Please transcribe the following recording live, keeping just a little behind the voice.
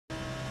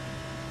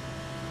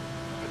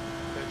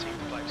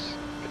place.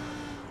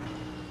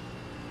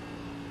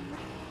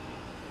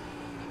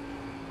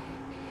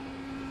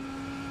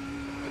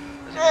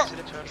 There's an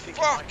exit turn,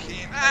 fucking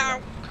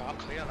hell! Car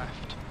clear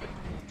left.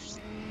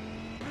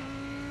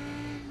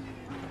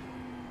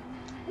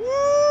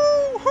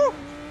 Woo-hoo!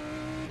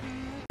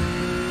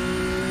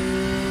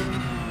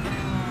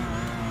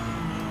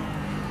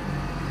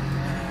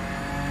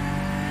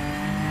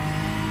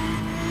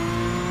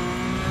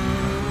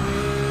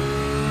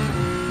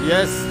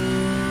 Yes.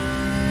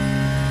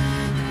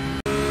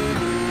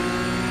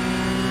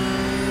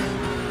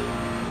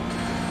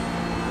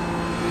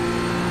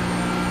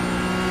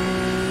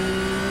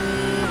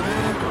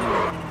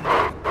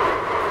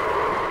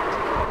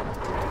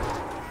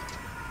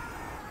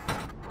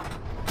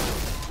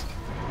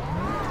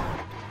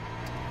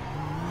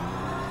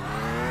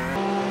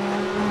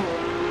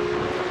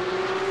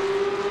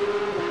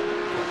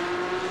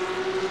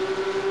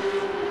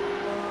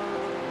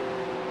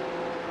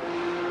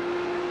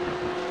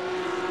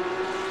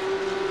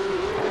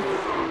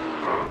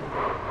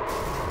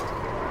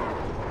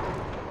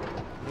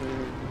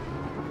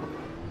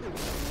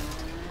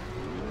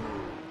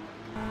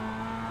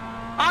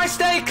 I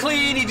stay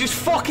clean, he just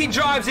fucking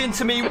drives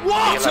into me.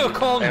 What a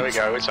cunt! There we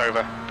go, it's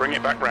over. Bring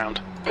it back round.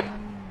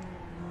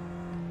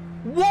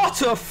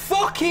 What a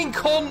fucking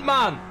cunt,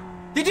 man!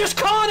 They just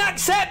can't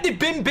accept they've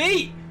been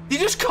beat! They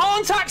just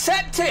can't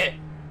accept it!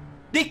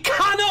 They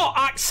cannot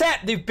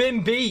accept they've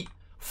been beat!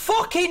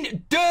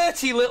 Fucking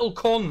dirty little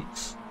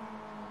cunts!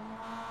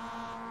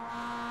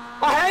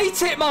 I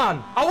hate it,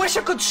 man! I wish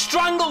I could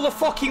strangle the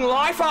fucking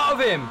life out of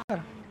him!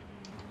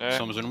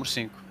 Somos o número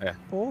 5, é.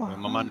 Foi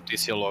uma má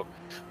notícia logo.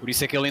 Por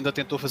isso é que ele ainda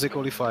tentou fazer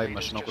qualify,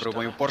 mas se não correu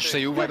bem o Porsche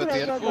saiu, vai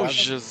bater. Oh,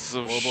 Jesus!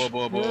 Boa,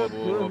 boa, boa, boa,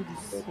 boa.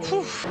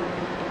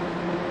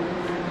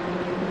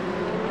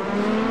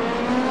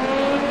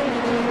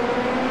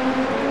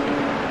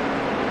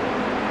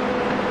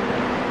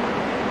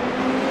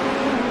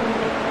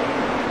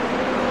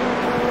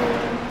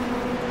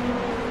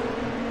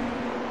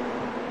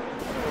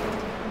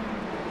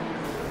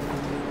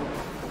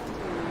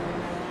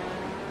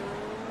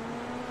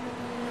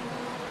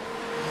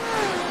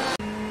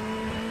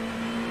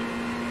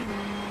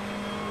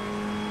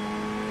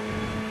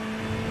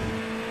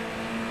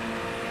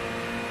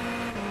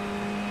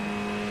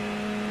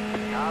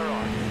 Car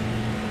on.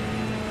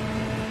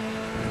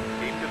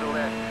 Keep to the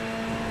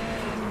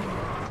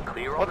left.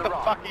 Clear on What the the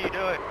right. fuck are you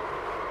doing?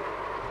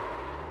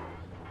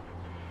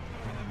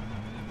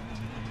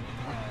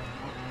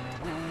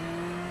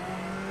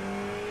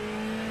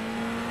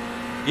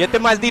 ¡Y este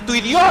maldito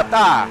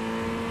idiota!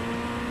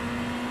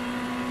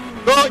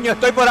 ¡Coño,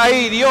 estoy por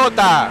ahí,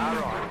 idiota!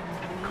 Car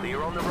on.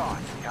 Clear on the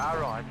right.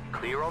 Car on.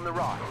 Clear on the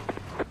right.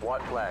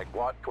 White flag.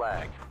 White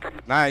flag.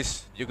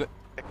 Nice. You good?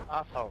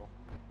 Asshole.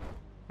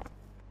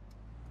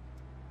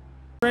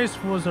 Race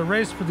was a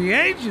race for the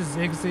ages,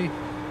 Ziggsy.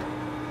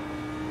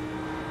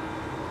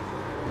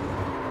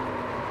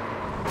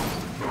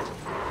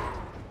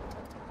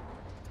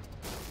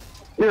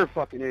 You're a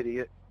fucking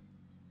idiot.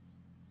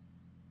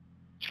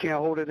 You can't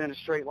hold it in a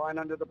straight line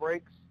under the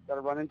brakes. Gotta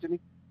run into me.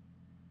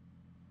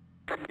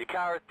 Your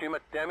car has too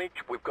much damage.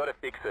 We've got to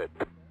fix it.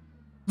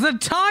 The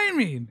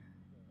timing!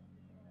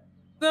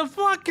 The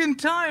fucking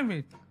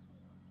timing!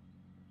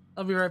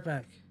 I'll be right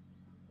back.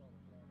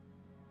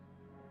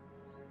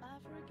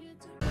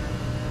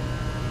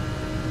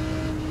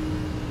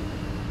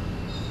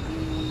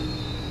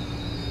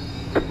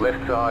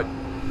 Left side.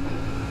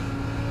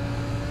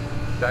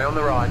 Stay on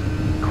the right.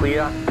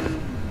 Clear.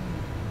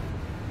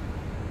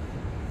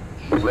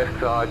 Left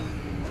side.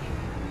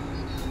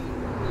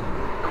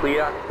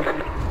 Clear.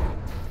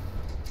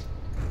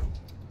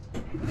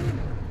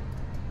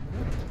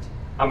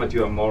 I'm at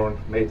you a moron,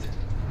 mate.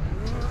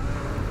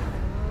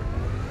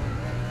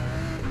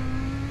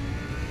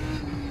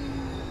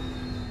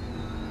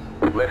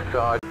 Left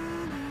side.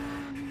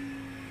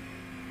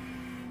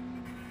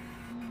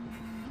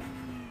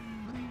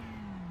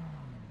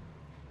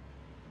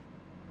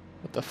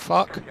 What the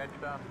fuck? Catch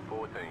up.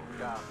 14.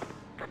 Car.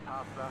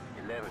 Pasta.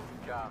 11.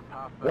 Car.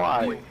 Pasta.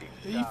 Why? 20.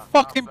 Are you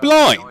fucking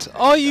blind?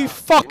 Are you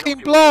fucking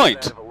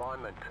blind?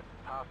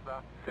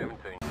 Pasta.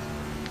 17.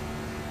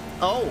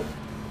 Oh.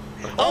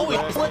 Oh,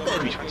 he's flipping.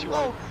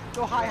 321.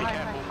 Go high, Be high,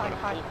 careful, high,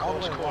 high, full high. All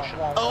the course way,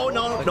 caution. Oh,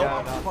 no, no.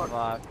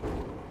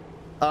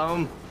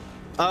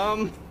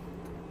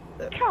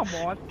 Come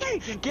on,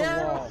 take it Get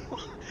the wall.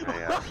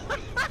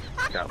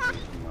 Got me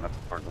went up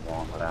part of the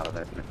wall and got out of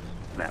it and it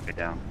snapped me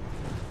down.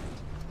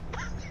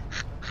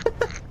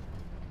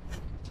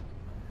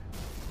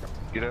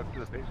 Get up to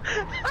the face.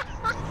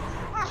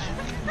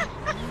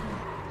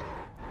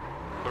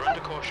 We're under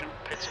caution,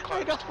 pits are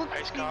closed.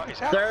 Pace car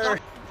is out. Sir,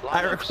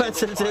 Line I up, request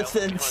single file,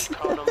 assistance.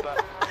 behind car number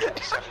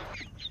 27.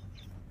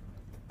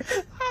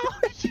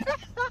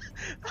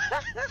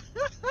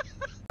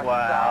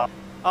 Wow.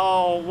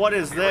 Oh, what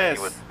is this?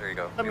 There you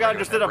go. Some guy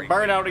just did a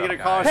burnout to get a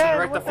caution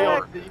right the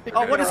field.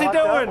 Oh, what is he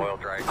doing? Oil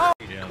drain. Oh.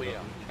 Clear.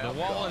 The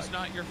wall is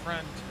not your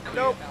friend.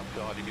 Nope.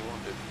 Outside if you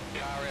want it.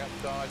 Car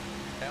outside.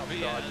 Outside.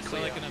 Yeah, it's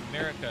clear. like in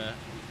America,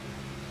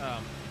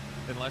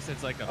 Unless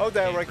it's like a Oh,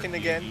 they're pay-per-view, wrecking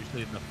again.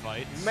 Usually in the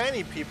fights.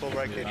 Many people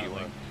wrecking.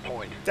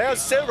 Like, They are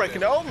still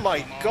wrecking. Oh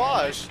my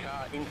gosh!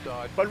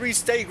 But we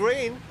stay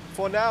green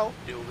for now.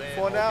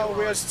 For now,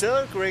 we are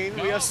still green.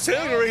 We are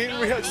still green.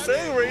 We are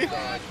still green.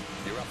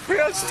 We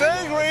are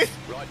still green.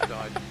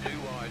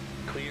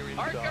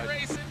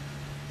 iRacing.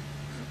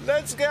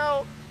 Let's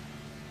go.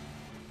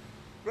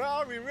 Where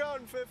are we? We're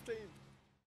on 15.